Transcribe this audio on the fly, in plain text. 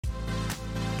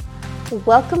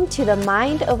Welcome to the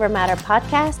Mind Over Matter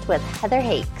podcast with Heather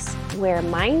Hakes, where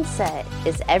mindset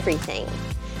is everything.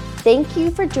 Thank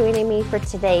you for joining me for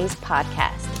today's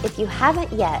podcast. If you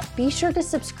haven't yet, be sure to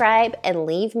subscribe and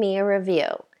leave me a review.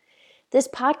 This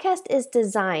podcast is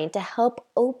designed to help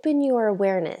open your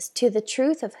awareness to the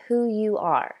truth of who you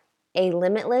are, a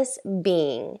limitless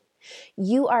being.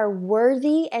 You are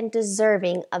worthy and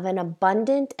deserving of an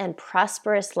abundant and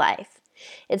prosperous life.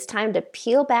 It's time to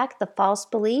peel back the false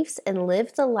beliefs and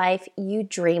live the life you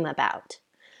dream about.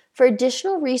 For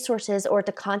additional resources or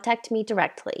to contact me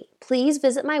directly, please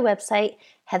visit my website,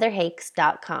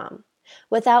 heatherhakes.com.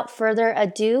 Without further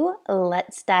ado,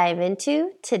 let's dive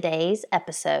into today's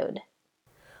episode.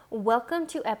 Welcome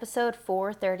to episode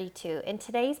 432. In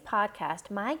today's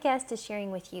podcast, my guest is sharing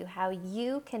with you how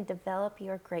you can develop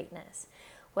your greatness.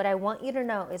 What I want you to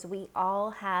know is we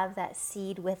all have that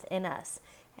seed within us.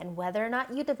 And whether or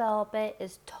not you develop it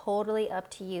is totally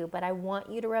up to you. But I want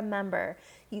you to remember,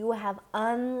 you have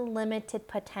unlimited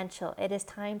potential. It is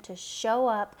time to show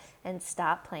up and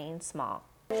stop playing small.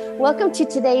 Welcome to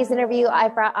today's interview. I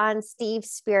brought on Steve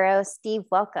Spiro. Steve,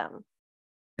 welcome.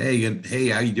 Hey,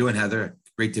 how you doing, Heather?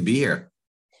 Great to be here.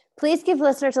 Please give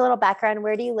listeners a little background.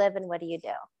 Where do you live and what do you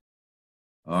do?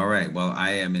 All right. Well, I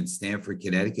am in Stamford,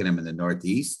 Connecticut. I'm in the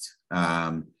Northeast.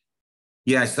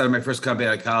 I started my first company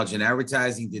out of college in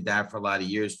advertising, did that for a lot of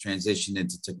years, transitioned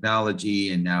into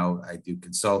technology, and now I do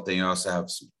consulting. I also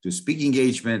do speaking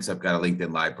engagements. I've got a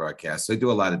LinkedIn live broadcast. So I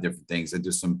do a lot of different things. I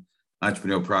do some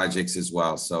entrepreneurial projects as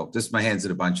well. So just my hands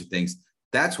in a bunch of things.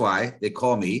 That's why they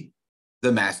call me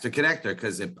the Master Connector,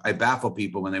 because I baffle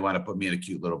people when they want to put me in a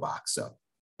cute little box. So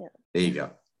There you go.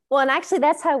 Well, and actually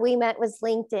that's how we met, was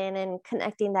LinkedIn and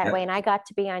connecting that way. And I got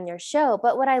to be on your show.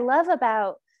 But what I love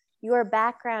about your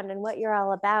background and what you're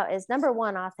all about is, number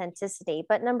one, authenticity,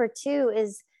 but number two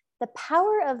is the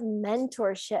power of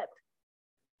mentorship.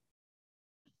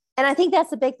 And I think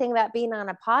that's the big thing about being on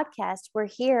a podcast. We're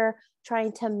here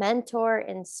trying to mentor,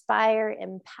 inspire,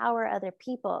 empower other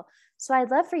people. So I'd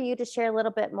love for you to share a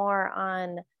little bit more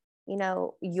on,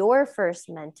 your first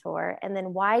mentor, and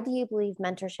then why do you believe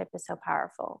mentorship is so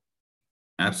powerful?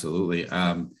 Absolutely.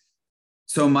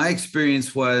 So my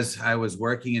experience was, I was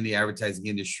working in the advertising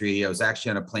industry. I was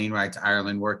actually on a plane ride to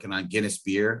Ireland working on Guinness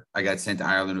beer. I got sent to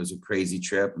Ireland. It was a crazy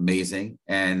trip, amazing.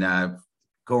 And a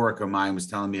coworker of mine was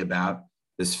telling me about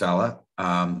this fella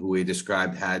who he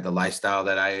described had the lifestyle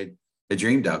that I had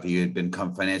dreamed of. He had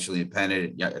become financially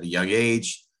independent at a young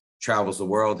age, travels the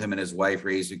world. Him and his wife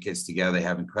raise their kids together. They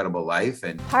have an incredible life.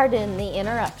 And pardon the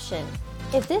interruption.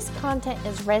 If this content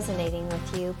is resonating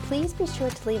with you, please be sure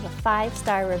to leave a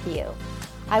 5-star review.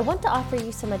 I want to offer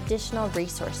you some additional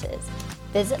resources.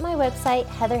 Visit my website,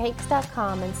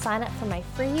 heatherhakes.com, and sign up for my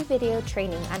free video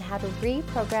training on how to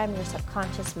reprogram your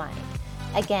subconscious mind.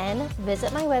 Again,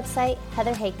 visit my website,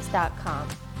 heatherhakes.com.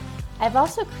 I've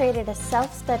also created a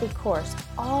self-study course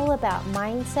all about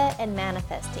mindset and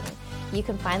manifesting. You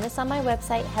can find this on my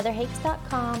website,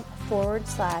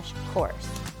 heatherhakes.com/course.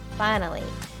 Finally,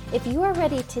 if you are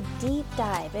ready to deep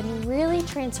dive and really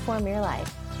transform your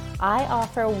life, I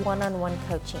offer one-on-one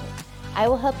coaching. I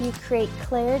will help you create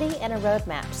clarity and a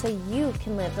roadmap so you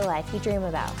can live the life you dream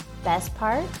about. Best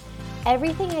part?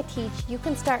 Everything I teach you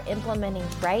can start implementing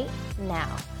right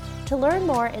now. To learn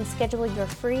more and schedule your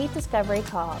free discovery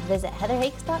call, visit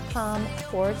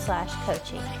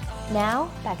heatherhakes.com/coaching. Now,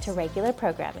 back to regular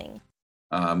programming.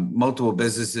 Multiple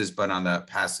businesses, but on the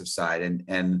passive side.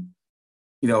 And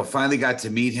finally got to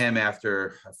meet him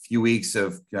after a few weeks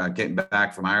of getting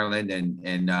back from Ireland.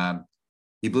 And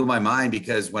he blew my mind,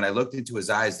 because when I looked into his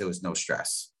eyes, there was no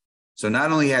stress. So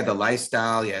not only had the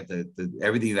lifestyle, he had the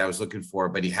everything that I was looking for,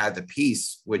 but he had the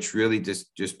peace, which really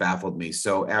just baffled me.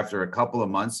 So after a couple of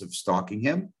months of stalking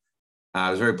him,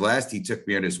 I was very blessed. He took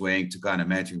me under his wing, took on a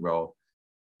mentoring role.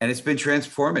 And it's been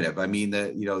transformative. I mean,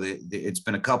 it's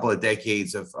been a couple of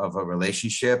decades of a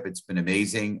relationship. It's been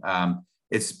amazing.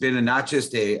 It's been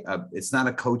it's not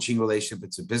a coaching relationship.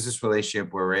 It's a business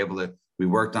relationship where we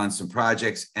worked on some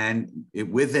projects, and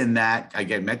within that, I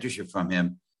get mentorship from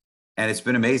him. And it's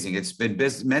been amazing. It's been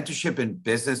mentorship in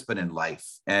business, but in life.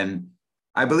 And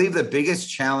I believe the biggest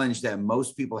challenge that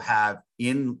most people have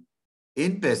in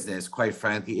business, quite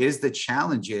frankly, is the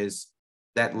challenges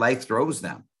that life throws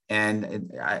them. And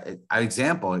an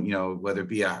example, whether it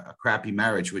be a crappy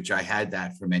marriage, which I had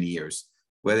that for many years,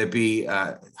 whether it be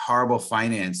horrible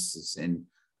finances, and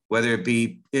whether it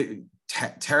be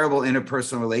terrible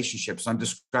interpersonal relationships. I'm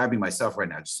describing myself right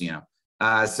now, just so you know.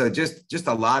 So just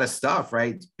a lot of stuff,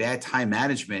 right? Bad time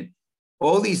management,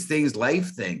 all these things,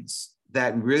 life things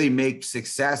that really make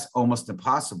success almost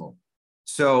impossible.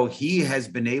 So he has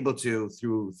been able to,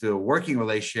 through a working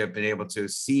relationship, been able to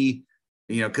see,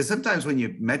 because sometimes when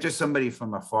you mentor somebody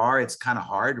from afar, it's kind of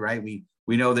hard, right? We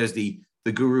know there's the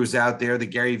gurus out there, the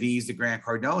Gary V's, the Grant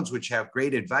Cardones, which have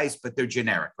great advice, but they're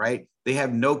generic, right? They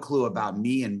have no clue about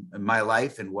me and my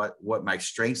life and what my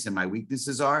strengths and my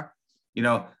weaknesses are.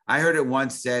 I heard it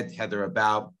once said, Heather,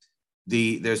 about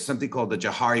there's something called the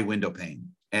Johari window pane.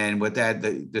 And with that,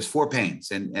 there's 4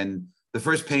 panes. And the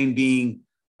first pane being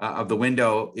of the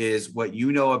window is what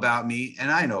you know about me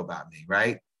and I know about me,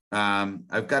 right?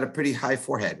 I've got a pretty high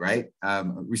forehead, right?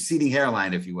 Receding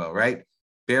hairline, if you will, right?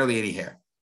 Barely any hair.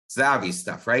 It's the obvious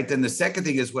stuff, right? Then the second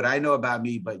thing is what I know about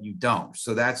me, but you don't.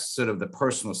 So that's sort of the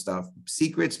personal stuff,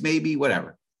 secrets, maybe,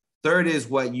 whatever. Third is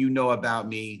what you know about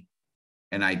me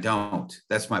and I don't.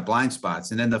 That's my blind spots.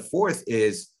 And then the fourth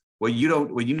is what you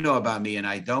know about me and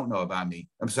I don't know about me.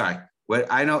 I'm sorry. What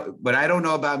I don't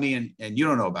know about me and you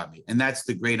don't know about me. And that's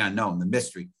the great unknown, the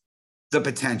mystery, the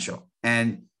potential.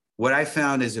 And what I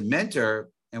found as a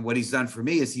mentor and what he's done for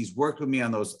me is he's worked with me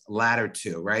on those latter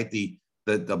 2, right?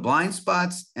 The blind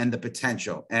spots and the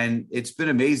potential. And it's been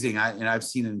amazing. I've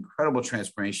seen an incredible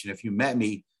transformation. If you met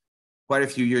me quite a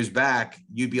few years back,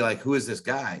 you'd be like, who is this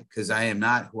guy? Because I am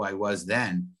not who I was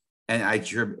then. And I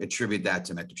attribute that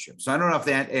to mentorship. So I don't know if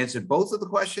that answered both of the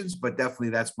questions, but definitely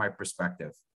that's my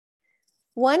perspective.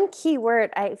 One key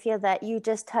word I feel that you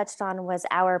just touched on was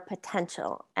our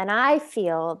potential. And I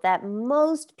feel that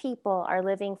most people are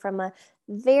living from a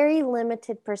very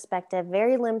limited perspective,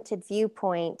 very limited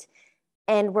viewpoint,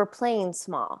 and we're playing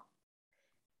small.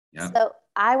 Yeah. So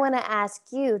I want to ask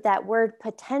you that word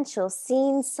potential,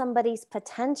 seeing somebody's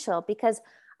potential, because,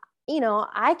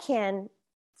 I can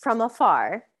from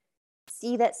afar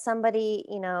see that somebody,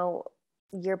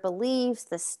 your beliefs,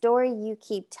 the story you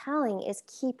keep telling is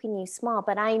keeping you small,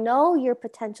 but I know your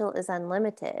potential is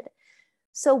unlimited.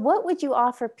 So what would you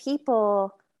offer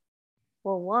people?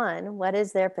 Well, 1, what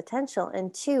is their potential?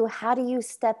 And 2, how do you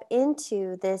step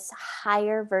into this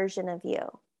higher version of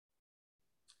you?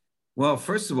 Well,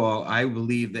 first of all, I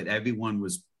believe that everyone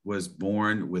was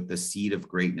born with the seed of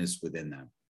greatness within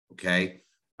them. Okay.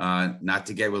 Not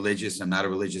to get religious. I'm not a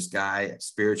religious guy,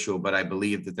 spiritual, but I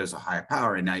believe that there's a higher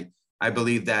power. And I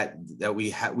believe that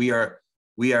we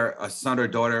are a son or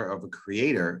daughter of a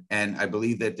creator. And I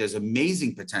believe that there's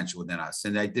amazing potential within us.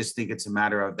 And I just think it's a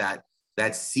matter of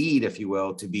that seed, if you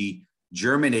will, to be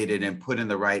germinated and put in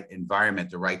the right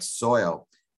environment, the right soil,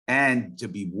 and to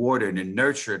be watered and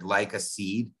nurtured like a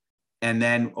seed. And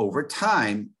then over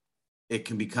time, it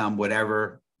can become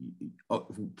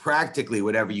practically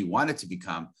whatever you want it to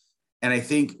become. And I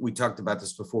think we talked about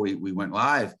this before we went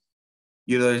live.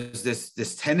 There's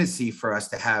this tendency for us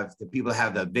the people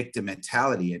have the victim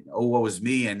mentality and, oh, woe is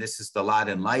me, and this is the lot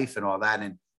in life and all that.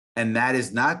 And that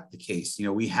is not the case.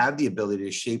 We have the ability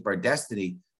to shape our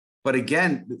destiny. But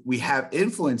again, we have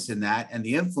influence in that. And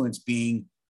the influence being,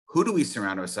 who do we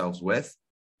surround ourselves with?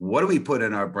 What do we put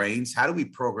in our brains? How do we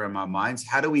program our minds?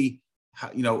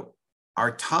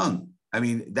 Our tongue. I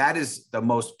mean, that is the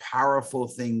most powerful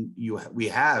thing we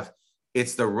have.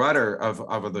 It's the rudder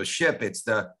of the ship. They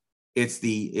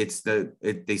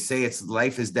say it's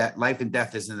life and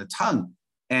death is in the tongue.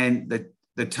 And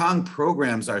the tongue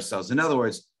programs ourselves. In other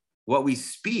words, what we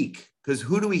speak, because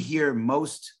who do we hear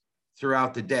most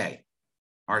throughout the day?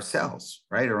 Ourselves,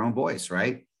 right? Our own voice,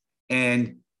 right?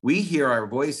 And we hear our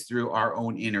voice through our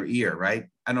own inner ear, right?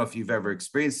 I don't know if you've ever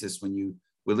experienced this when you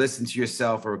would listen to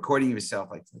yourself or recording yourself,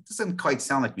 like, it doesn't quite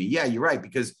sound like me. Yeah, you're right,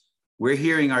 because we're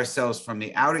hearing ourselves from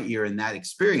the outer ear in that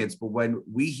experience. But when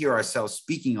we hear ourselves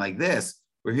speaking like this,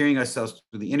 we're hearing ourselves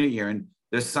through the inner ear. And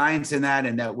there's science in that,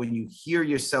 and that when you hear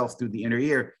yourself through the inner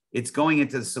ear, it's going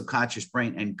into the subconscious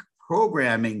brain and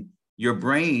programming your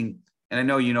brain. And I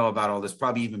know you know about all this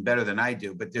probably even better than I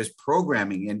do, but there's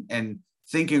programming. And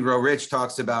Think and Grow Rich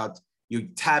talks about you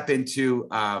tap into,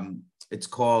 it's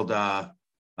called, the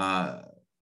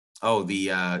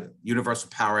universal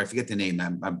power. I forget the name.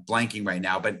 I'm blanking right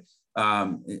now, but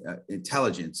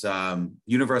intelligence,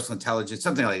 universal intelligence,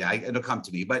 something like that. It'll come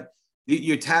to me. But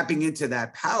you're tapping into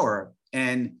that power,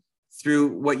 and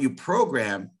through what you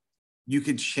program, you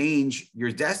can change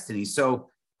your destiny. So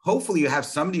hopefully you have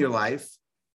somebody in your life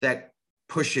that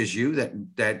pushes you,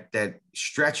 that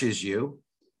stretches you,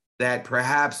 that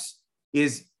perhaps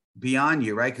is beyond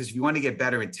you, right? Because if you want to get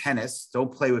better in tennis,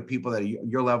 don't play with people that are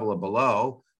your level or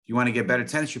below. If you want to get better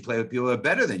tennis, you play with people that are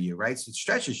better than you, right? So it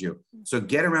stretches you. So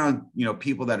get around,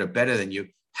 people that are better than you.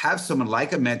 Have someone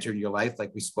like a mentor in your life,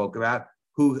 like we spoke about,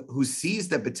 who sees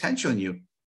the potential in you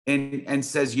and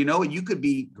says, you could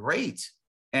be great.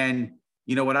 And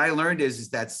what I learned is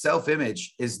that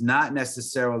self-image is not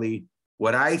necessarily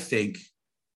what I think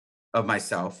of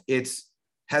myself. It's,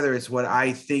 Heather, it's what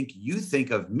I think you think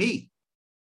of me.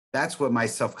 That's what my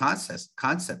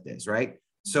self-concept is, right?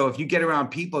 So if you get around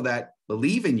people that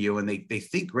believe in you and they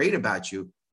think great about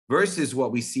you, versus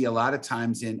what we see a lot of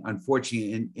times in,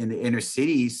 unfortunately, in the inner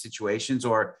city situations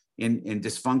or in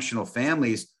dysfunctional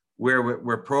families, where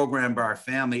we're programmed by our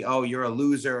family. Oh, you're a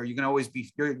loser, or you're going to always be,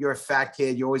 you're a fat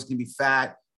kid. You're always going to be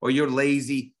fat, or you're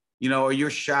lazy, or you're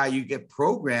shy. You get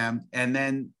programmed. And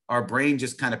then our brain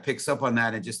just kind of picks up on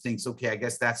that and just thinks, okay, I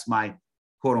guess that's my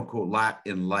quote unquote lot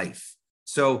in life.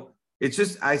 So it's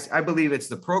just, I believe it's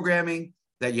the programming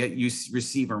that you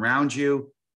receive around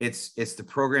you. It's the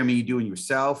programming you do in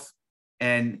yourself,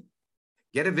 and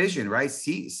get a vision, right?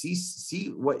 See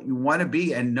what you want to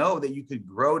be, and know that you could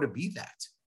grow to be that.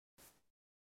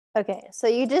 Okay, so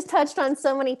you just touched on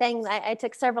so many things. I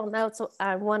took several notes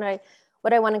on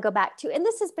what I want to go back to. And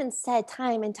this has been said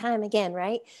time and time again,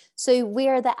 right? So we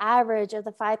are the average of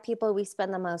the 5 people we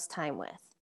spend the most time with.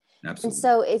 Absolutely. And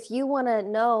so if you want to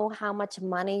know how much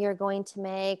money you're going to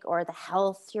make, or the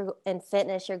health and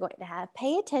fitness you're going to have,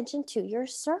 pay attention to your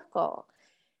circle.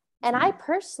 And I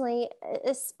personally,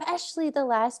 especially the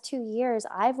last 2 years,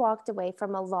 I've walked away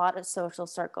from a lot of social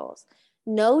circles.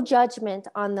 No judgment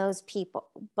on those people,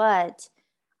 but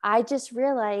I just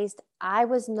realized I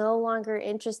was no longer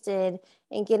interested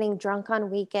in getting drunk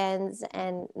on weekends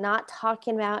and not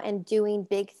talking about and doing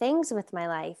big things with my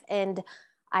life. And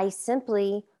I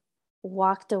simply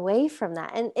walked away from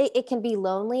that. And it can be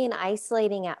lonely and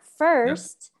isolating at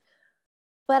first. Yep.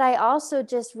 But I also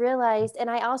just realized, and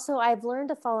I've learned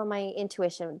to follow my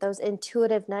intuition, those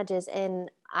intuitive nudges. And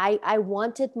I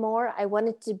wanted more. I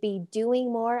wanted to be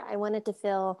doing more. I wanted to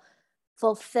feel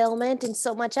fulfillment and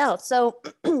so much else. So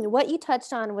what you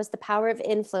touched on was the power of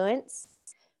influence,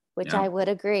 which I would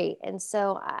agree. And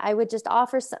so I would just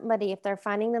offer somebody, if they're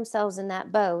finding themselves in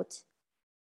that boat,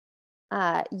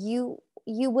 you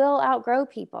will outgrow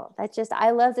people. That's just,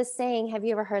 I love this saying. Have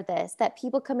you ever heard this? That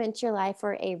people come into your life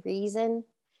for a reason,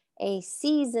 a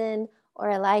season, or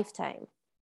a lifetime.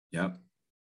 Yep.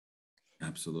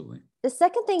 Absolutely. The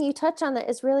second thing you touch on that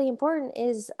is really important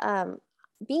is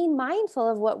being mindful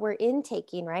of what we're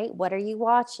intaking, right? What are you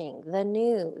watching? The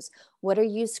news. What are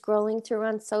you scrolling through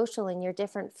on social in your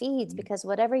different feeds? Because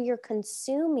whatever you're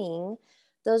consuming,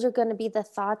 those are going to be the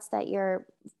thoughts that you're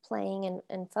playing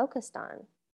and focused on.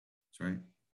 That's right.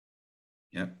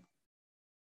 Yep.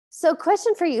 So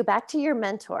question for you, back to your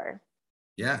mentor.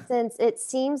 Yeah. Since it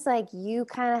seems like you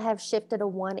kind of have shifted a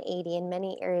 180 in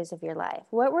many areas of your life,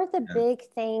 what were the big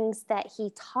things that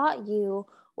he taught you,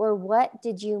 or what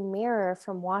did you mirror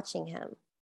from watching him?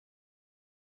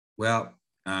 Well,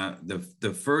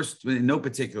 the first, in no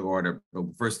particular order, but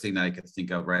the first thing that I could think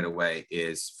of right away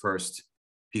is first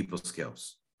people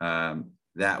skills. I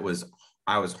was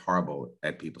horrible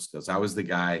at people skills. I was the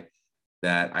guy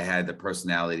that I had the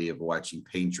personality of watching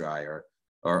paint dry,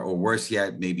 or worse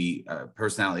yet, maybe a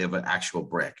personality of an actual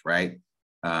brick, right?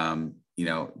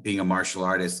 Being a martial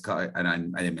artist, and I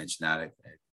didn't mention that, a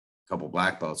couple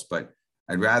black belts, but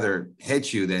I'd rather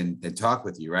hit you than talk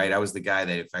with you, right? I was the guy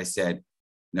that if I said,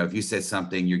 if you said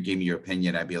something, you give me your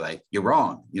opinion, I'd be like, you're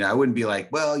wrong. I wouldn't be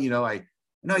like, well, I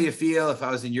know you feel, if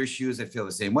I was in your shoes, I'd feel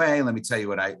the same way. Let me tell you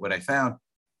what I found.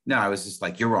 No, I was just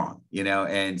like, you're wrong,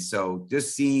 And so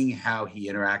just seeing how he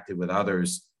interacted with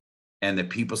others and the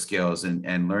people skills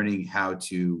and learning how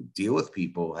to deal with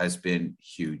people has been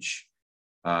huge.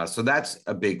 So that's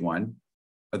a big one.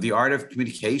 The art of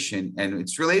communication, and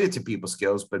it's related to people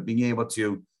skills, but being able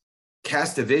to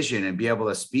cast a vision and be able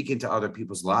to speak into other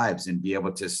people's lives and be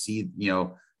able to see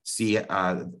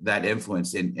that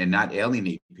influence and not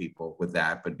alienate people with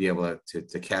that, but be able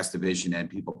to cast a vision and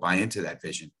people buy into that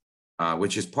vision,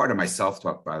 which is part of my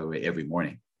self-talk, by the way, every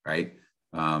morning, right?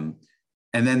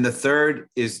 And then the third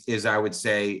is I would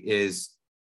say is,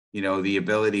 the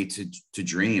ability to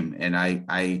dream. And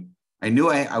I knew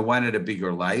I wanted a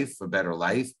bigger life, a better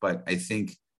life, but I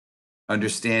think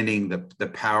understanding the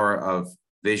power of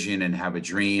vision and have a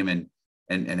dream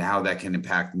and how that can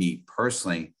impact me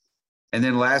personally. And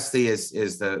then lastly is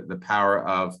the power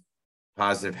of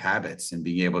positive habits and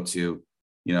being able to,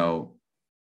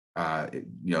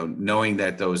 knowing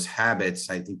that those habits,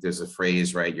 I think there's a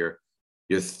phrase, right? Your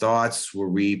thoughts will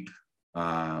reap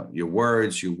your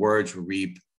words will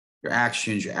reap your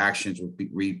actions will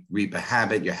reap a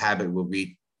habit, your habit will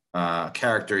reap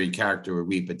character, your character will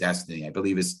reap a destiny, I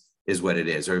believe is what it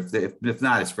is. Or if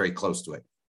not, it's very close to it.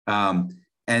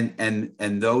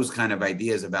 And those kind of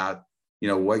ideas about,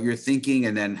 what you're thinking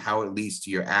and then how it leads to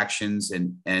your actions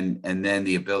and then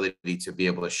the ability to be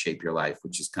able to shape your life,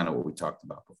 which is kind of what we talked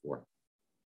about before.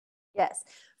 Yes.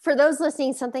 For those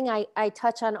listening, something I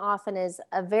touch on often is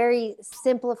a very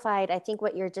simplified, I think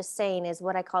what you're just saying is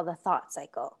what I call the thought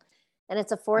cycle. And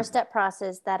it's a 4-step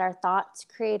process that our thoughts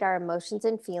create our emotions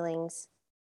and feelings.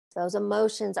 Those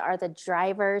emotions are the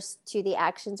drivers to the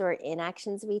actions or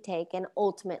inactions we take and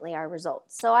ultimately our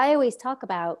results. So I always talk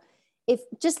about, if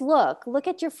just look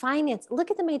at your finance, look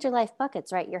at the major life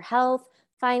buckets, right? Your health,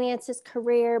 finances,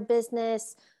 career,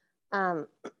 business,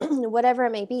 whatever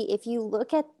it may be. If you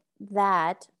look at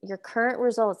that, your current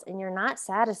results, and you're not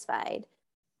satisfied,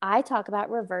 I talk about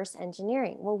reverse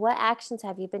engineering. Well, what actions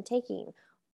have you been taking,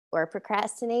 or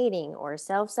procrastinating, or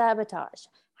self-sabotage?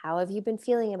 How have you been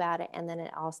feeling about it? And then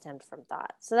it all stemmed from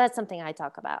thought. So that's something I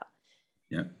talk about.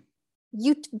 Yeah.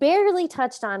 You barely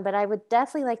touched on, but I would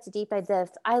definitely like to deep dive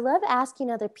this. I love asking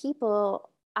other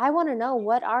people. I want to know,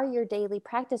 what are your daily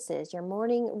practices, your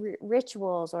morning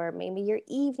rituals, or maybe your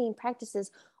evening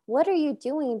practices? What are you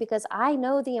doing? Because I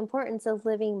know the importance of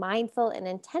living mindful and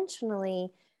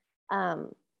intentionally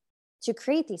to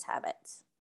create these habits.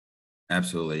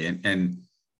 Absolutely. And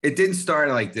it didn't start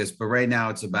like this, but right now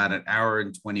it's about an hour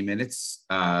and 20 minutes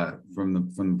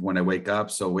from when I wake up.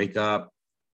 So wake up,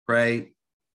 pray,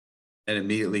 and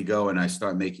immediately go and I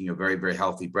start making a very, very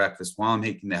healthy breakfast. While I'm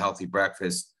making the healthy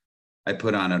breakfast, I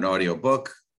put on an audio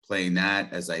book, playing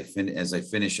that as I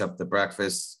finish up the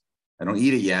breakfast. I don't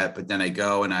eat it yet, but then I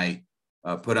go and I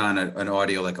put on an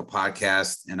audio, like a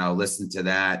podcast, and I'll listen to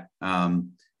that.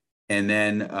 And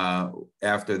then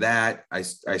after that, I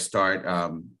start,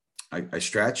 I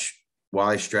stretch. While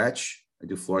I stretch, I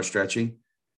do floor stretching.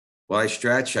 While I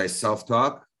stretch, I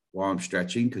self-talk while I'm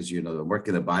stretching, because, I'm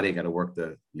working the body. I got to work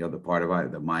the other part of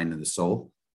it, the mind and the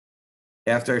soul.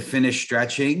 After I finish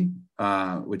stretching,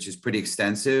 which is pretty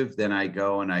extensive, then I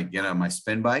go and I get on my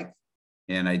spin bike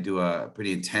and I do a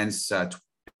pretty intense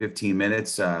 15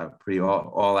 minutes, pretty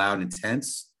all out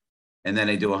intense. And then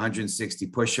I do 160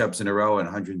 push-ups in a row and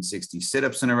 160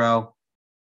 sit-ups in a row.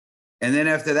 And then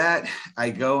after that, I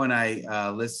go and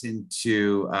I listen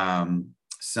to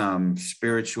some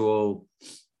spiritual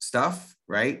stuff,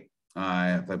 right?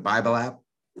 The Bible app.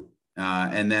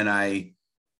 And then I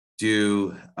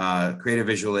do creative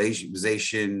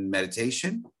visualization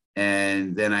meditation.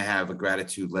 And then I have a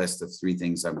gratitude list of 3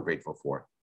 things I'm grateful for.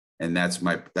 And that's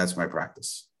my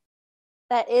practice.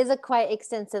 That is a quite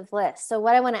extensive list. So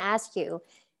what I want to ask you,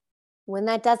 when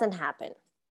that doesn't happen,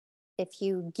 if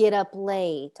you get up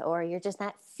late or you're just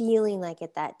not feeling like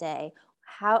it that day,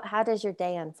 how does your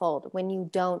day unfold when you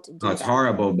don't do that? It's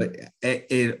horrible, but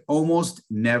it almost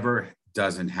never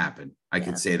doesn't happen. I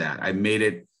could say that. I made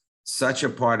it such a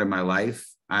part of my life.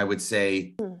 I would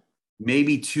say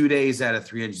maybe 2 days out of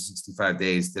 365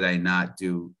 days did I not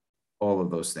do all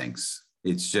of those things.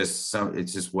 It's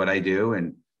just what I do.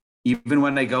 And even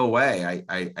when I go away,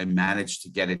 I manage to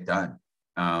get it done.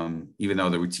 Even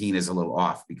though the routine is a little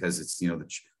off, because it's,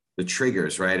 the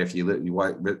triggers, right? If you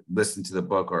listen to the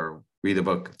book or read the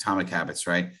book, Atomic Habits,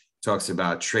 right? Talks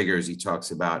about triggers. He talks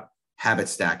about habit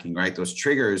stacking, right? Those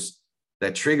triggers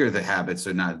that trigger the habits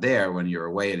are not there when you're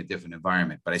away in a different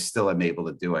environment, but I still am able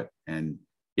to do it. And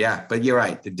yeah, but you're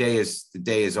right. The day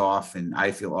is off and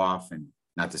I feel off and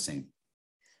not the same.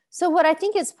 So what I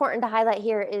think is important to highlight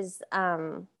here is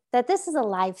that this is a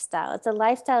lifestyle. It's a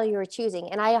lifestyle you are choosing.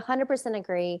 And I 100%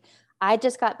 agree. I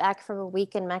just got back from a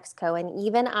week in Mexico, and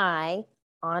even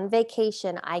on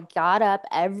vacation, I got up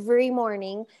every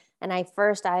morning and I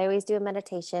always do a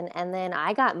meditation, and then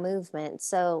I got movement.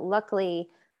 So luckily,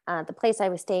 the place I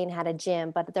was staying had a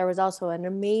gym, but there was also an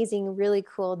amazing, really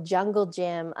cool jungle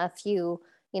gym, a few,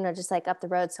 just like up the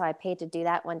road. So I paid to do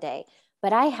that one day.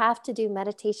 But I have to do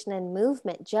meditation and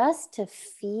movement just to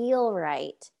feel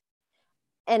right.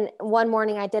 And one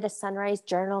morning I did a sunrise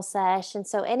journal session.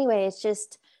 So anyway, it's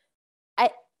just,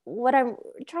 what I'm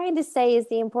trying to say is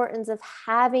the importance of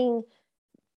being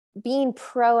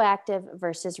proactive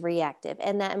versus reactive,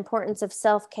 and the importance of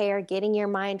self-care, getting your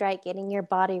mind right, getting your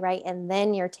body right, and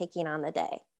then you're taking on the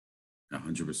day.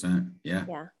 100%. Yeah.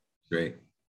 Yeah. Great.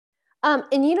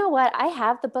 And you know what? I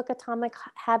have the book Atomic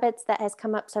Habits that has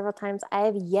come up several times. I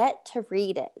have yet to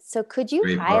read it. So could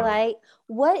you highlight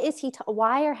what is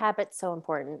why are habits so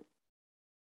important?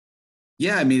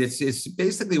 Yeah, I mean, it's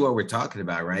basically what we're talking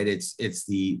about, right? It's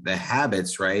the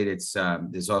habits, right? It's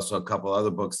there's also a couple other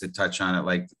books that touch on it,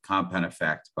 like The Compound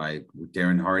Effect by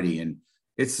Darren Hardy, and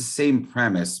it's the same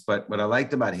premise. But what I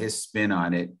liked about his spin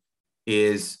on it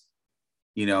is,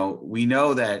 we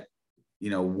know that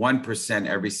 1%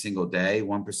 every single day,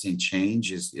 1%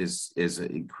 change is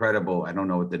incredible. I don't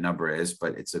know what the number is,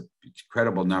 but it's an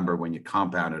incredible number when you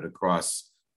compound it across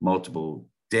multiple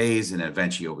days and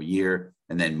eventually over a year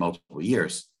and then multiple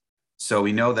years. So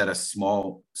we know that a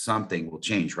small something will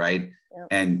change, right? Yep.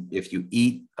 And if you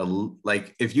eat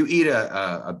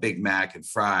a Big Mac and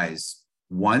fries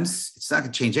once, it's not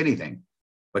going to change anything.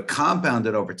 But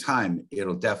compounded over time,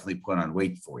 it'll definitely put on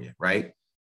weight for you, right?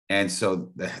 And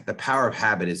so the power of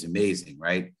habit is amazing,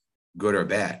 right? Good or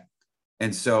bad.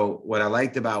 And so what I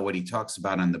liked about what he talks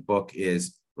about in the book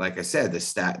is, like I said,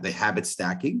 the habit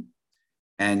stacking,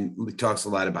 and he talks a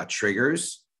lot about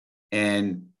triggers.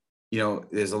 And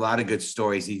there's a lot of good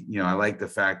stories. I like the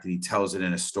fact that he tells it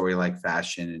in a story-like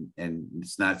fashion, and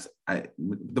it's not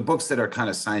the books that are kind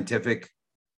of scientific,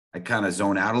 I kind of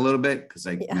zone out a little bit because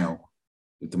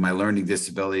with my learning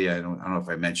disability, I don't know if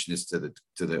I mentioned this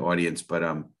to the audience, but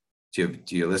to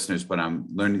your listeners, but I'm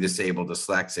learning disabled,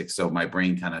 dyslexic, so my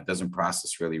brain kind of doesn't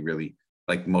process really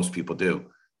like most people do.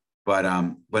 But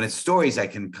in stories, I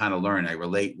can kind of learn. I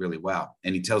relate really well,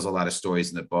 and he tells a lot of stories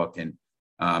in the book, and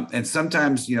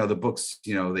sometimes the books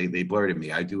they blur to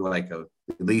me. I do like at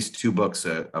least 2 books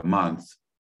a month,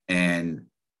 and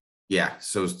yeah,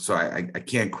 so I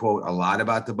can't quote a lot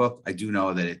about the book. I do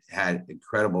know that it had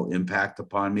incredible impact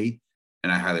upon me,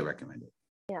 and I highly recommend it.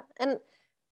 Yeah, and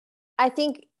I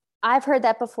think I've heard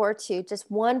that before too,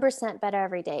 just 1% better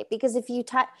every day. Because if you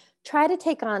try to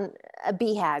take on a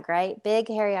BHAG, right? Big,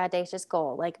 hairy, audacious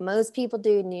goal, like most people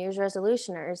do, New Year's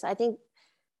resolutioners, I think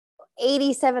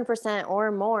 87%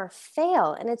 or more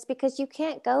fail. And it's because you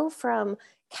can't go from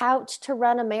couch to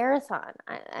run a marathon.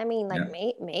 I mean, like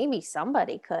maybe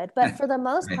somebody could, but for the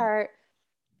most part,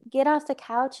 get off the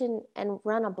couch and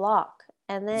run a block,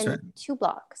 and then 2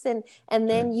 blocks, and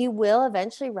then you will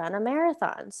eventually run a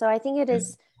marathon. So I think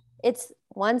it's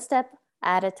one step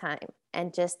at a time,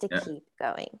 and just to keep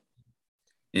going.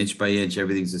 Inch by inch,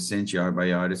 everything's a cinch. Yard by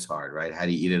yard, it's hard, right? How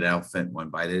do you eat an elephant 1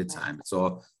 bite at a time? It's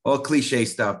all cliche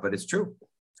stuff, but it's true.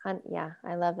 Yeah,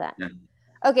 I love that. Yeah.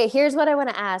 Okay, here's what I want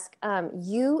to ask.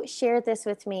 You shared this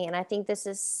with me, and I think this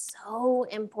is so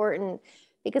important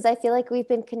because I feel like we've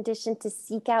been conditioned to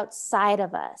seek outside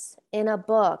of us in a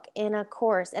book, in a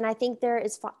course. And I think there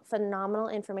is phenomenal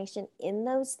information in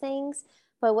those things.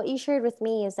 But what you shared with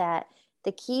me is that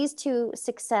the keys to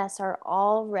success are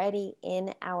already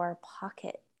in our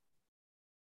pocket.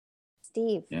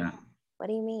 Steve, what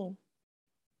do you mean?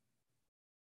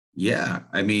 Yeah,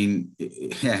 I mean,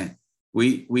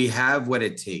 we have what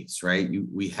it takes, right?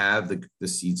 We have the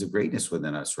seeds of greatness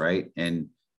within us, right? And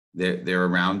they're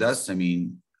around us. I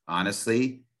mean,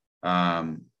 honestly,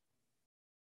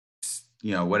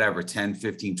 whatever, 10,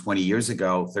 15, 20 years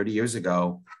ago, 30 years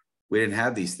ago, we didn't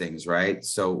have these things, right?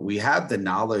 So we have the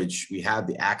knowledge, we have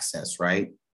the access,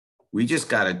 right? We just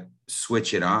got to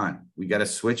switch it on. We got to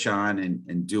switch on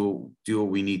and do what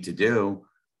we need to do.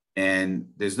 And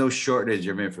there's no shortage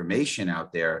of information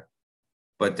out there,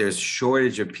 but there's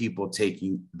shortage of people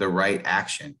taking the right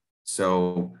action.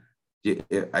 So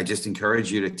I just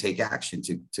encourage you to take action,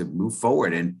 to move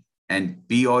forward and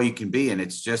be all you can be. And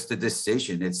it's just a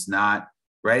decision. It's not,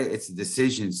 right? It's a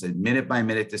decision. It's a minute by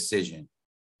minute decision,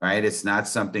 right? It's not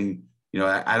something,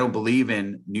 I don't believe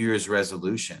in New Year's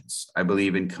resolutions. I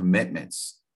believe in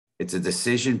commitments. It's a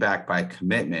decision backed by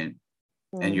commitment,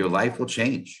 and your life will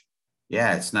change.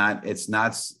 Yeah,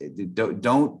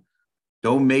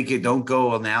 don't make it, don't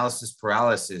go analysis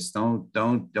paralysis.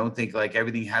 Don't think like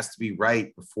everything has to be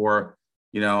right before,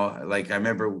 like I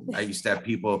remember I used to have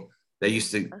people that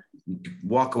used to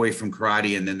walk away from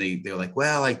karate, and then they're like,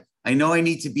 well, like, I know I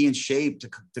need to be in shape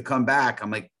to come back.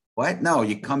 I'm like, what? No,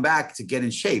 you come back to get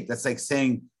in shape. That's like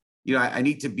saying, I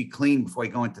need to be clean before I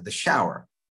go into the shower.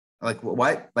 Like,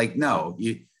 what? Like, no,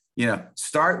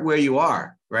 start where you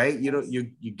are, right?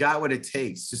 You got what it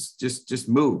takes. Just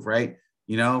move, right?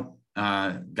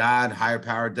 God, higher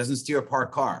power doesn't steer a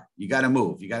parked car. You got to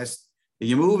move.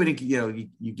 You move, and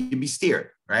you can be steered,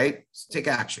 right? So take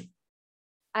action.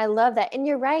 I love that. And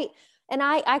you're right. And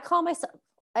I call myself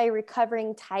a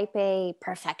recovering type A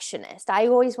perfectionist. I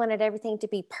always wanted everything to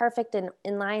be perfect and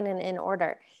in line and in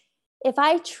order. If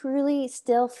I truly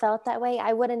still felt that way,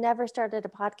 I would have never started a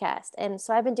podcast. And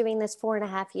so I've been doing this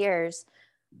 4.5 years.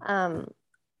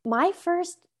 My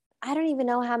first, I don't even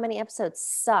know how many episodes,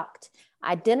 sucked.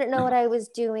 I didn't know what I was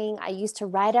doing. I used to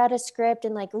write out a script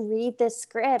and read the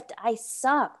script. I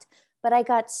sucked, but I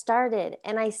got started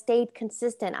and I stayed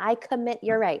consistent. I commit.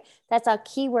 You're right. That's a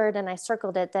key word, and I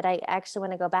circled it that I actually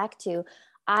want to go back to.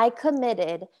 I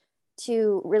committed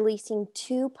to releasing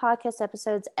 2 podcast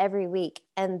episodes every week,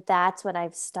 and that's what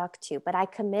I've stuck to. But I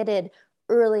committed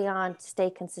early on to stay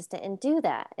consistent and do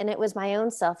that. And it was my own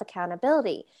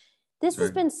self-accountability. This has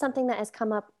been something that has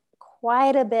come up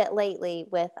quite a bit lately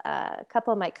with a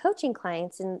couple of my coaching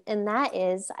clients. And that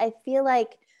is, I feel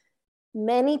like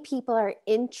Many people are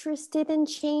interested in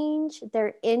change.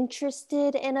 They're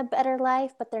interested in a better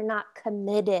life, but they're not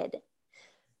committed.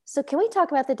 So can we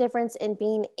talk about the difference in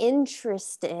being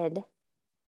interested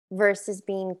versus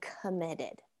being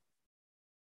committed?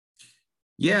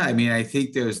 Yeah, I mean, I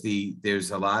think there's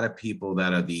a lot of people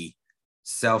that are the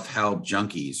self-help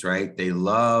junkies, right? They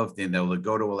love, and they'll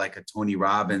go to like a Tony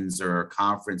Robbins or a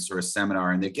conference or a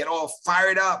seminar and they get all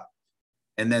fired up.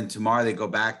 And then tomorrow they go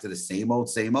back to the same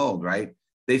old, right?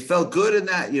 They felt good in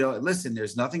that, listen,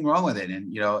 there's nothing wrong with it.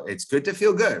 And, it's good to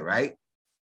feel good, right?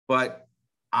 But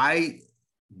I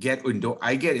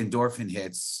I get endorphin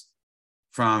hits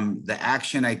from the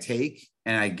action I take,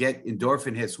 and I get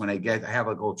endorphin hits when I have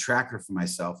a goal tracker for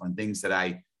myself on things that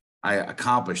I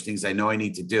accomplish, things I know I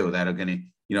need to do that are going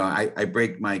to, I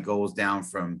break my goals down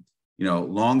from,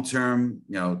 long-term,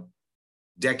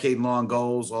 decade-long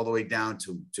goals all the way down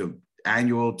to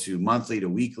annual, to monthly, to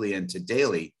weekly, and to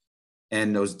daily.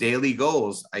 And those daily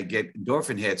goals, I get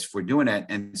endorphin hits for doing that.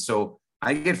 And so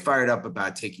I get fired up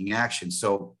about taking action.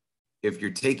 So if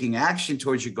you're taking action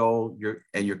towards your goal,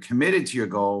 you're committed to your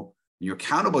goal, you're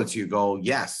accountable to your goal,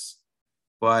 yes.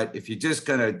 But if you're just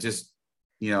gonna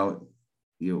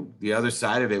the other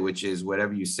side of it, which is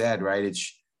whatever you said, right?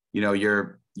 It's I don't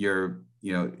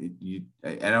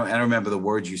remember the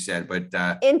words you said, but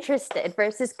Interested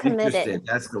versus committed. Interested,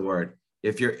 that's the word.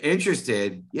 If you're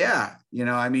interested, yeah,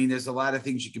 I mean, there's a lot of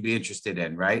things you can be interested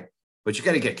in, right? But you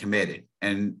got to get committed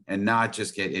and not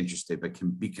just get interested, but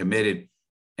can be committed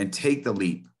and take the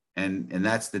leap. And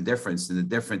that's the difference. And the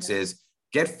difference is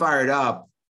get fired up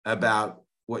about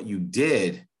what you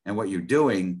did and what you're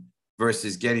doing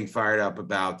versus getting fired up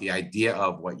about the idea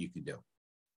of what you can do.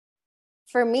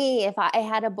 For me, if I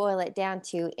had to boil it down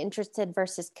to interested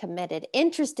versus committed,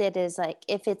 interested is like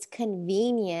if it's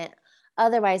convenient.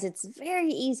 Otherwise, it's very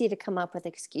easy to come up with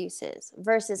excuses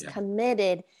versus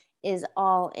committed is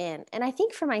all in. And I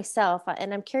think for myself,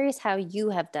 and I'm curious how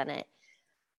you have done it,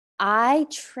 I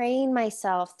train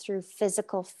myself through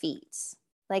physical feats.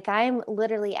 Like I'm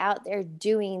literally out there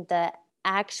doing the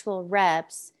actual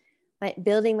reps,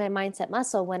 building my mindset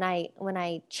muscle when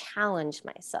I challenge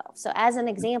myself. So as an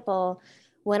example,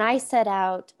 when I set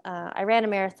out, I ran a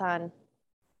marathon,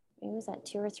 maybe was that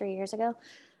 2 or 3 years ago?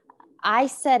 I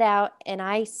set out and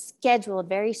I scheduled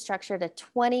very structured a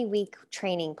 20-week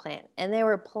training plan. And there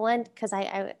were plenty, because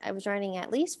I was running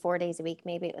at least 4 days a week,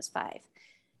 maybe it was 5.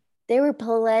 There were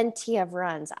plenty of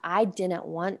runs. I didn't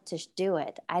want to do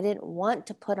it. I didn't want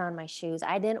to put on my shoes.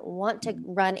 I didn't want to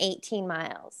run 18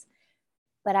 miles,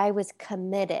 but I was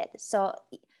committed. So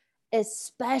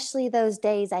especially those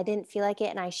days I didn't feel like it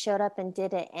and I showed up and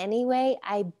did it anyway,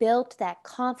 I built that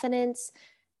confidence,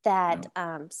 that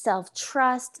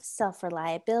self-trust,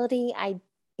 self-reliability. I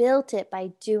built it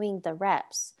by doing the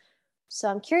reps. So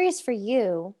I'm curious for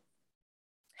you,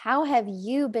 how have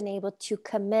you been able to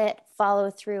commit,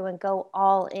 follow through, and go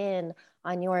all in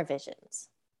on your visions?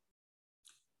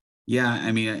 Yeah,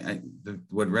 I mean,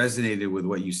 what resonated with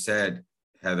what you said,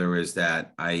 Heather, is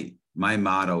that my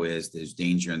motto is there's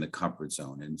danger in the comfort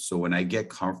zone. And so when I get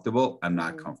comfortable, I'm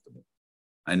not comfortable.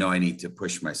 I know I need to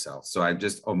push myself. So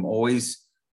I'm always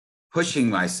pushing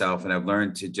myself, and I've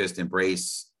learned to just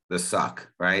embrace the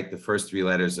suck, right? The first 3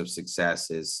 letters of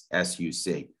success is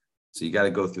SUC. So you got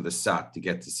to go through the suck to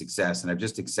get to success. And I've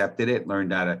just accepted it,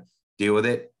 learned how to deal with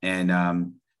it. And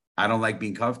I don't like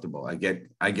being comfortable. I get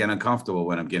uncomfortable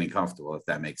when I'm getting comfortable, if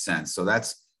that makes sense. So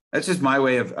that's just my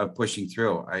way of pushing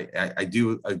through. I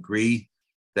do agree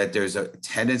that there's a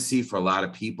tendency for a lot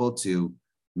of people to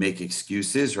make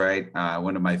excuses, right?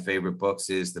 One of my favorite books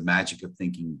is The Magic of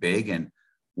Thinking Big. And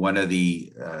one of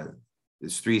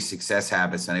there's 3 success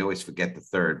habits, and I always forget the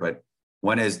third, but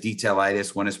one is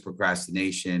detailitis, one is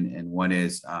procrastination, and one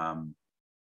is, I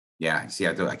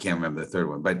can't remember the third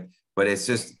one, but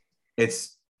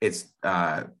it's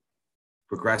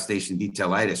procrastination,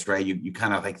 detailitis, right? You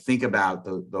kind of like think about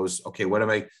those, okay, what am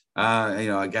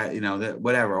I got,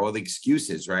 whatever, all the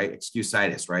excuses, right?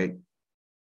 Excuse-itis, right?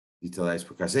 Detailitis,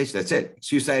 procrastination, that's it.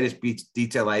 Excuse-itis,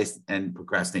 detailitis, and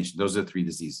procrastination. Those are 3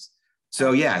 diseases.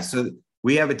 So so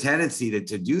we have a tendency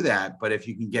to do that, but if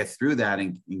you can get through that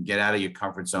and get out of your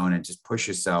comfort zone and just push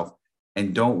yourself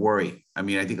and don't worry. I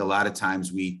mean, I think a lot of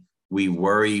times we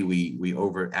worry, we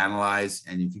overanalyze,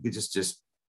 and if you could just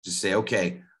say,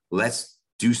 okay, let's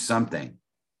do something.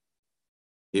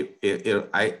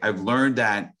 I've learned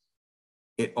that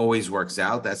it always works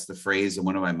out. That's the phrase in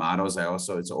one of my mottos.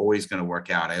 It's always going to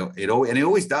work out. And it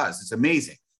always does. It's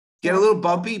amazing. Get a little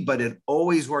bumpy, but it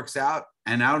always works out.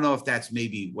 And I don't know if that's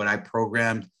maybe what I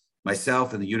programmed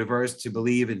myself and the universe to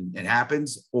believe and it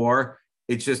happens, or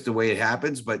it's just the way it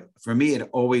happens. But for me, it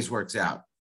always works out.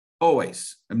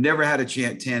 Always. I've never had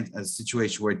a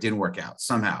situation where it didn't work out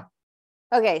somehow.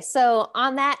 Okay. So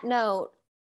on that note,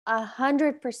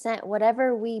 100%,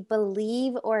 whatever we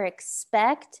believe or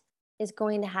expect is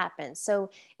going to happen. So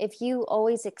if you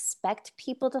always expect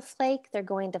people to flake, they're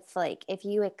going to flake. If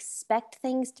you expect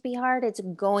things to be hard, it's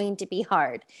going to be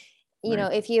hard. You know,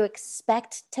 Right. if you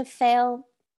expect to fail,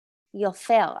 you'll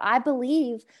fail. I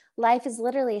believe life is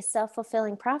literally a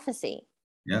self-fulfilling prophecy.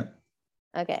 Yeah.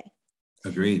 Okay.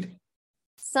 Agreed.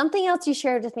 Something else you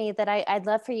shared with me that I'd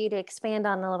love for you to expand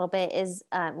on a little bit is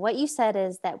what you said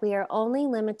is that we are only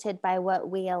limited by what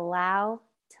we allow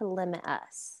to limit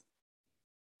us.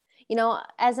 You know,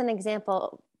 as an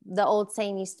example, the old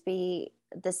saying used to be,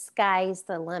 the sky's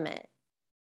the limit.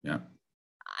 Yeah.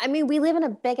 I mean, we live in a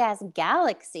big ass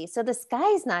galaxy, so the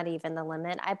sky's not even the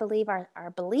limit. I believe our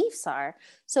beliefs are.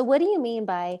 So what do you mean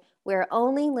by we're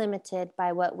only limited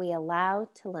by what we allow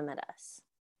to limit us?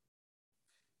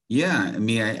 Yeah. I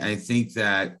mean, I think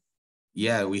that,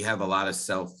 yeah, we have a lot of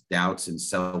self-doubts and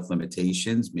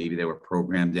self-limitations. Maybe they were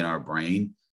programmed in our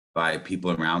brain by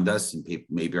people around us and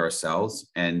maybe ourselves.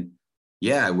 And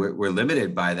yeah, we're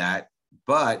limited by that.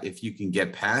 But if you can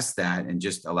get past that and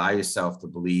just allow yourself to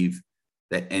believe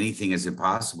that anything is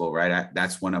impossible, right?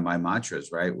 That's one of my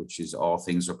mantras, right? Which is all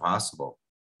things are possible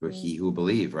for he who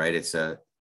believe, right? It's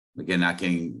again, not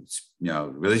getting,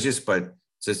 religious, but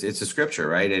it's a scripture,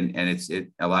 right?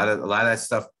 And a lot of that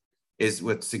stuff is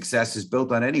what success is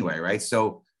built on anyway, right?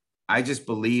 So I just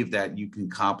believe that you can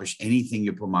accomplish anything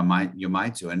you put your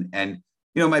mind to. And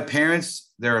my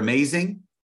parents, they're amazing.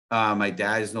 My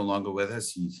dad is no longer with us.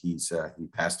 He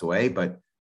passed away, but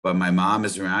my mom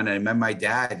is around. And I remember my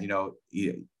dad, he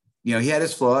had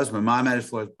his flaws. My mom had his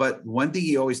flaws. But one thing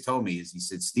he always told me is, he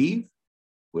said, Steve,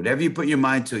 whatever you put your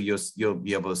mind to, you'll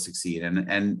be able to succeed.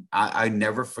 And I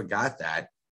never forgot that.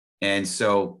 And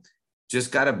so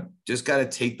just gotta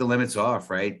take the limits off,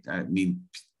 right? I mean,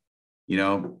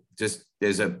 just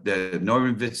there's the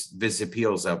Norman Vincent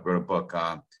Peale's wrote a book,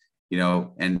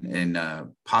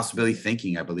 and possibility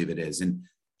thinking, I believe it is, and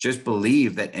just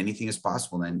believe that anything is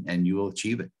possible, and you will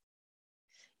achieve it.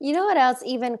 You know what else,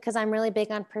 even because I'm really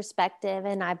big on perspective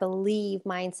and I believe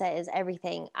mindset is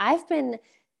everything. I've been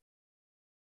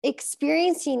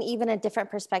experiencing even a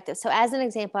different perspective. So as an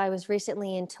example, I was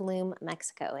recently in Tulum,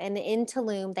 Mexico, and in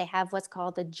Tulum, they have what's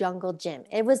called the jungle gym.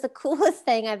 It was the coolest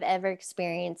thing I've ever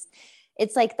experienced.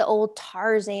 It's like the old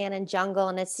Tarzan and jungle,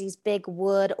 and it's these big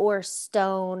wood or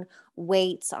stone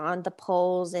weights on the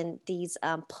poles and these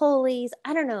pulleys,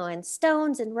 I don't know, and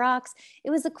stones and rocks.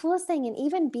 It was the coolest thing. And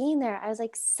even being there, I was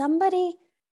like, somebody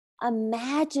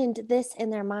imagined this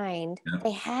in their mind. Yeah.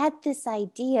 They had this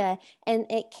idea and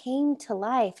it came to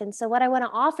life. And so what I want to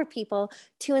offer people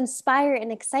to inspire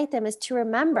and excite them is to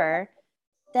remember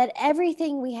that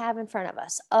everything we have in front of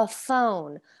us, a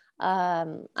phone,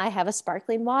 I have a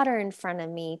sparkling water in front of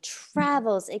me,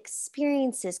 travels,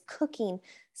 experiences, cooking.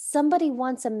 Somebody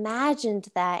once imagined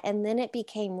that and then it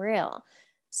became real.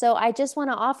 So I just want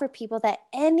to offer people that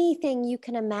anything you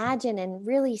can imagine and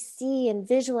really see and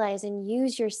visualize and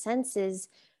use your senses,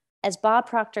 as Bob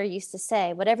Proctor used to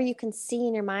say, whatever you can see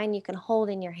in your mind, you can hold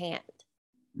in your hand.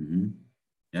 Mm-hmm.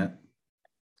 Yeah.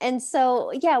 And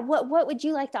so, yeah, what would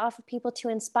you like to offer people to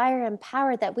inspire and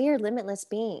empower that we are limitless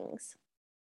beings?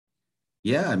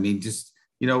 Yeah. I mean, just,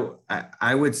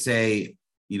 I would say,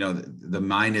 the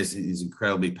mind is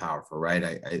incredibly powerful, right?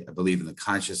 I believe in the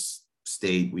conscious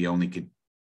state. We only do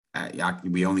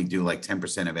like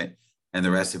 10% of it, and the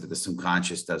rest of it, the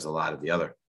subconscious does a lot of the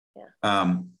other.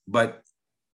 Yeah. But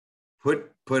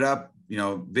put up,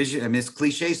 vision. I mean, it's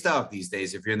cliche stuff these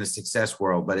days if you're in the success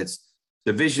world, but it's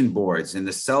the vision boards and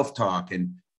the self-talk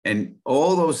and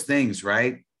all those things,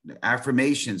 right?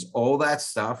 Affirmations, all that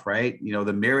stuff, right?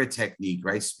 The mirror technique,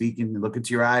 right? Speaking, look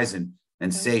into your eyes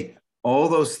and say, all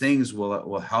those things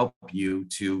will help you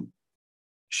to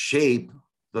shape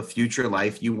the future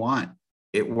life you want.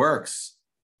 It works.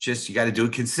 Just, you got to do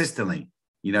it consistently.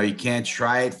 You can't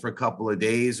try it for a couple of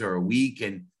days or a week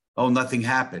and, oh, nothing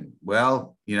happened.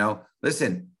 Well,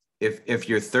 listen, if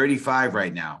you're 35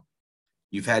 right now,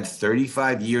 you've had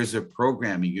 35 years of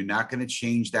programming. You're not going to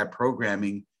change that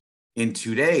programming in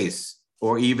 2 days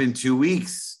or even 2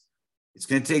 weeks. It's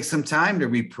going to take some time to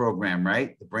reprogram,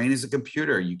 right? The brain is a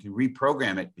computer. You can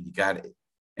reprogram it, but you got it.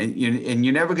 And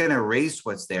you're never going to erase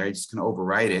what's there. You're just going to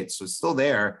overwrite it. So it's still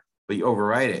there, but you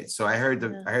overwrite it. So I heard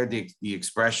the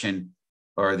expression,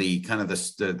 or the kind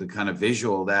of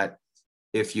visual, that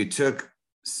if you took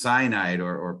cyanide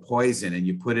or poison and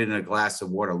you put it in a glass of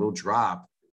water, a little drop,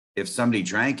 if somebody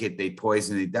drank it, they'd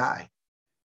poison, they'd die.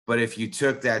 But if you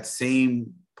took that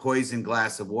same poison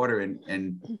glass of water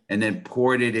and then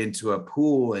poured it into a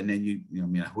pool, and then I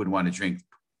mean, who would want to drink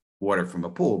water from a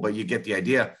pool, but you get the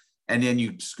idea. And then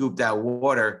you scoop that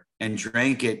water and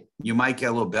drank it, you might get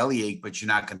a little bellyache, but you're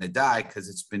not going to die because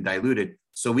it's been diluted.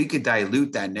 So we could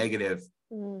dilute that negative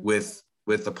with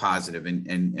the positive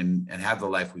and have the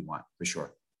life we want, for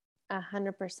sure.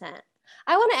 100%.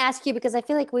 I want to ask you, because I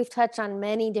feel like we've touched on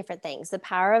many different things, the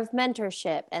power of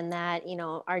mentorship, and that,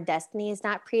 our destiny is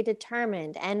not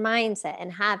predetermined, and mindset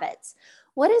and habits.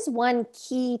 What is one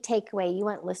key takeaway you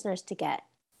want listeners to get?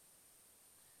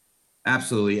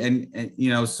 Absolutely.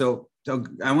 And so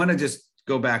I want to just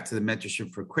go back to the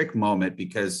mentorship for a quick moment,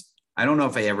 because I don't know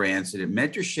if I ever answered it.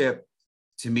 Mentorship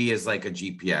to me is like a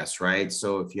GPS, right?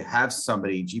 So if you have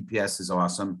somebody, GPS is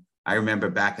awesome. I remember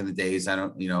back in the days, I'm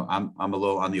a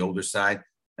little on the older side.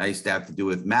 I used to have to do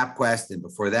with MapQuest, and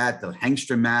before that, the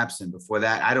Hangstrom maps, and before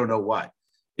that, I don't know what.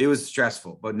 It was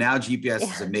stressful, but now GPS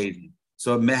is amazing.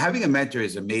 So having a mentor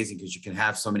is amazing, because you can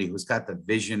have somebody who's got the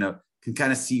vision can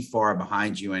kind of see far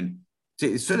behind you, and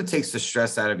it sort of takes the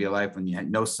stress out of your life when you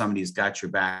know somebody's got your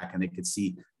back and they could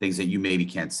see things that you maybe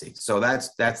can't see. So that's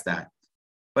that.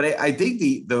 But I think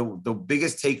the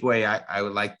biggest takeaway I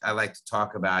like to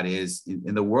talk about is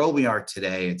in the world we are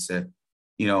today.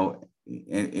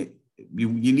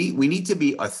 We need to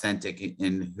be authentic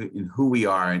in who we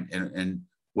are, and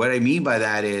what I mean by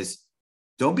that is,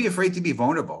 don't be afraid to be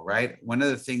vulnerable. Right. One of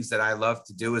the things that I love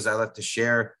to do is I love to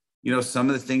share some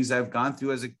of the things I've gone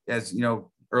through as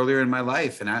earlier in my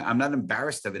life, and I'm not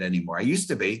embarrassed of it anymore. I used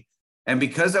to be, and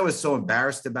because I was so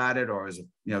embarrassed about it, or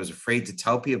I was afraid to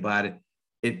tell people about it,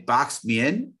 it boxed me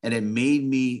in, and it made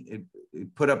me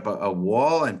it put up a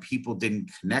wall, and people didn't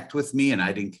connect with me, and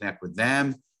I didn't connect with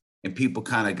them, and people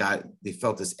kind of they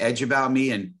felt this edge about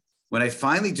me. And when I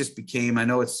finally just became, I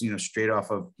know it's straight off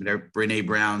of Brené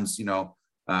Brown's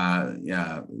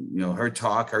her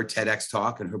talk, her TEDx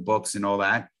talk, and her books and all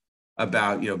that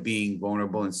about being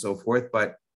vulnerable and so forth.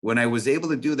 But when I was able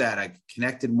to do that, I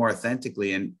connected more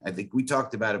authentically. And I think we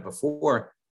talked about it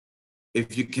before.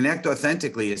 If you connect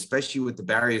authentically, especially with the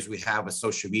barriers we have with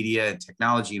social media and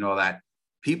technology and all that,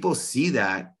 people see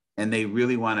that, and they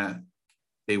really want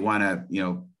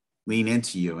to lean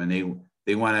into you, and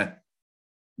they want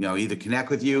to either connect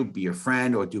with you, be your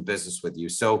friend, or do business with you.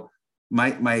 So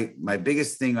my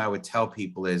biggest thing I would tell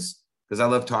people is, because I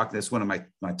love talking, this one of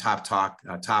my top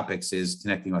topics is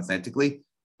connecting authentically.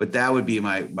 But that would be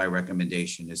my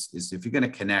recommendation is if you're going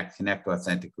to connect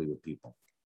authentically with people.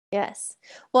 Yes.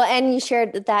 Well, and you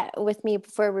shared that with me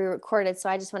before we recorded. So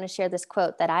I just want to share this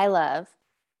quote that I love.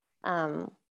 And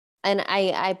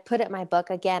I put it in my book.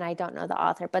 Again, I don't know the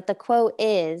author, but the quote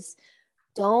is,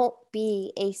 don't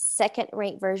be a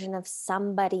second-rate version of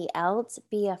somebody else.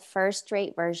 Be a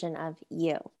first-rate version of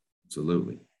you.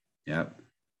 Absolutely. Yep.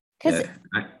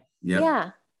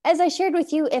 Yeah. As I shared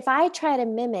with you, if I try to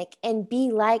mimic and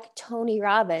be like Tony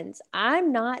Robbins,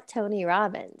 I'm not Tony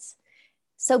Robbins.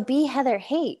 So be Heather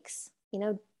Hakes,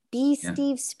 be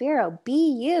Steve Spiro,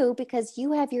 be you, because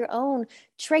you have your own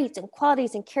traits and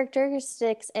qualities and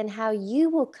characteristics and how you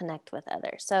will connect with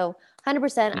others. So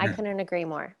 100%, I couldn't agree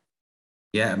more.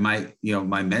 Yeah. My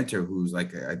mentor, who's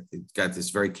got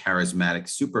this very charismatic,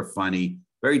 super funny,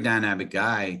 very dynamic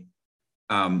guy.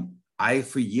 I,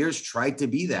 for years, tried to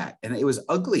be that, and it was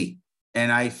ugly,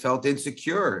 and I felt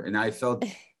insecure, and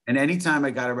and anytime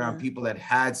I got around people that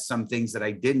had some things that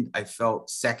I didn't, I felt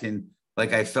second,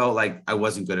 I felt like I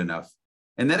wasn't good enough.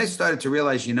 And then I started to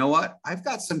realize, you know what? I've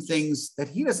got some things that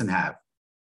he doesn't have.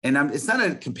 And it's not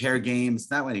a compare game.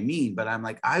 It's not what I mean, but I'm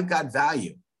like, I've got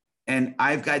value, and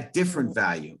I've got different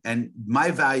value, and my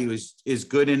value is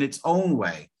good in its own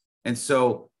way. And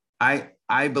so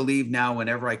I believe now,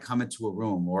 whenever I come into a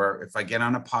room, or if I get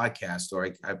on a podcast,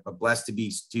 or I'm blessed to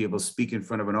be able to speak in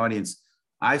front of an audience,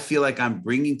 I feel like I'm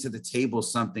bringing to the table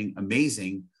something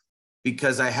amazing,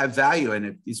 because I have value,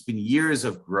 and it's been years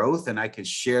of growth, and I could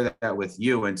share that with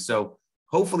you. And so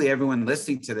hopefully everyone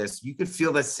listening to this, you could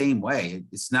feel the same way.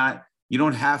 It's not, you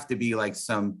don't have to be like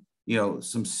some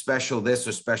special this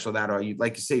or special that, or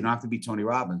like you say, you don't have to be Tony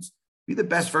Robbins. Be the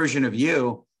best version of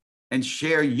you and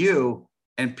share you.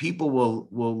 And people will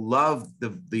love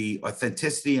the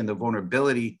authenticity and the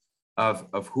vulnerability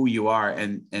of who you are,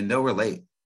 and they'll relate.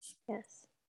 Yes.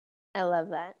 I love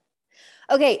that.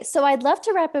 Okay. So I'd love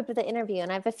to wrap up the interview,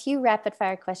 and I have a few rapid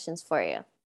fire questions for you.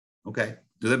 Okay.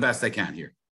 Do the best I can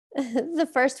here. The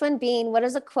first one being, what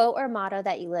is a quote or motto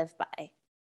that you live by?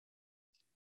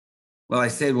 Well, I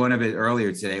said one of it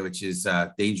earlier today, which is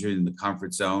danger in the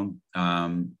comfort zone.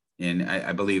 And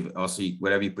I believe also,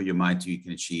 whatever you put your mind to, you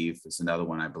can achieve. It's another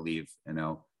one, I believe,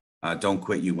 Don't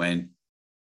Quit, You Win.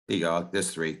 There you go.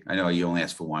 There's 3. I know you only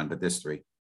asked for 1, but there's 3.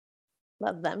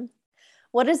 Love them.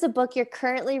 What is a book you're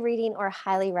currently reading or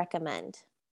highly recommend?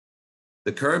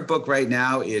 The current book right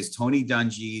now is Tony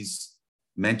Dungy's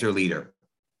Mentor Leader.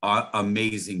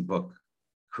 Amazing book.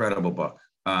 Incredible book.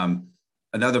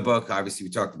 Another book, obviously, we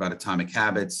talked about Atomic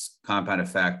Habits, Compound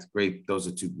Effect. Great. Those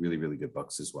are 2 really, really good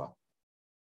books as well.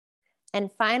 And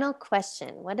final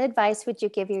question, what advice would you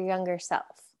give your younger self?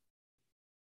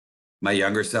 My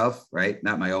younger self, right?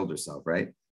 Not my older self, right?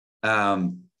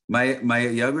 My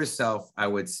younger self, I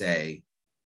would say,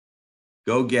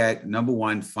 go get, number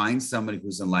 1, find somebody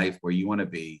who's in life where you want to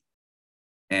be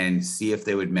and see if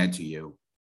they would mentor you.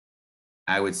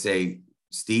 I would say,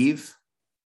 Steve,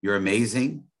 you're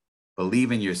amazing.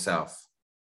 Believe in yourself.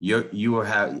 You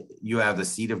have the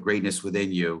seed of greatness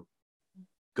within you.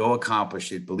 Go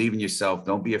accomplish it. Believe in yourself.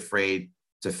 Don't be afraid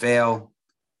to fail,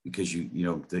 because you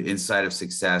know the inside of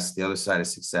success, the other side of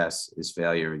success is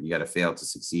failure. You got to fail to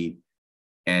succeed,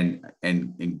 and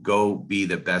go be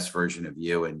the best version of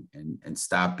you, and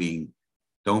stop being.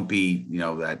 Don't be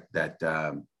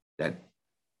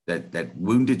that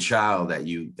wounded child that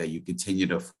you continue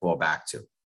to fall back to.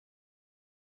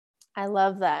 I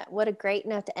love that. What a great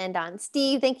note to end on.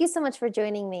 Steve, thank you so much for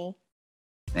joining me.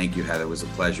 Thank you, Heather. It was a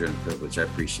pleasure and privilege. I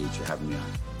appreciate you having me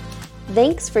on.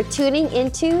 Thanks for tuning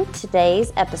into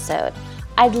today's episode.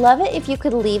 I'd love it if you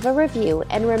could leave a review,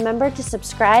 and remember to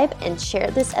subscribe and share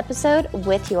this episode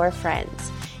with your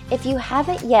friends. If you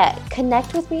haven't yet,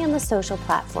 connect with me on the social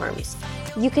platforms.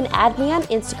 You can add me on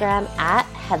Instagram at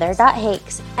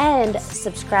heather.hakes and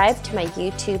subscribe to my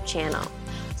YouTube channel.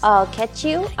 I'll catch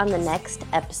you on the next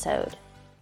episode.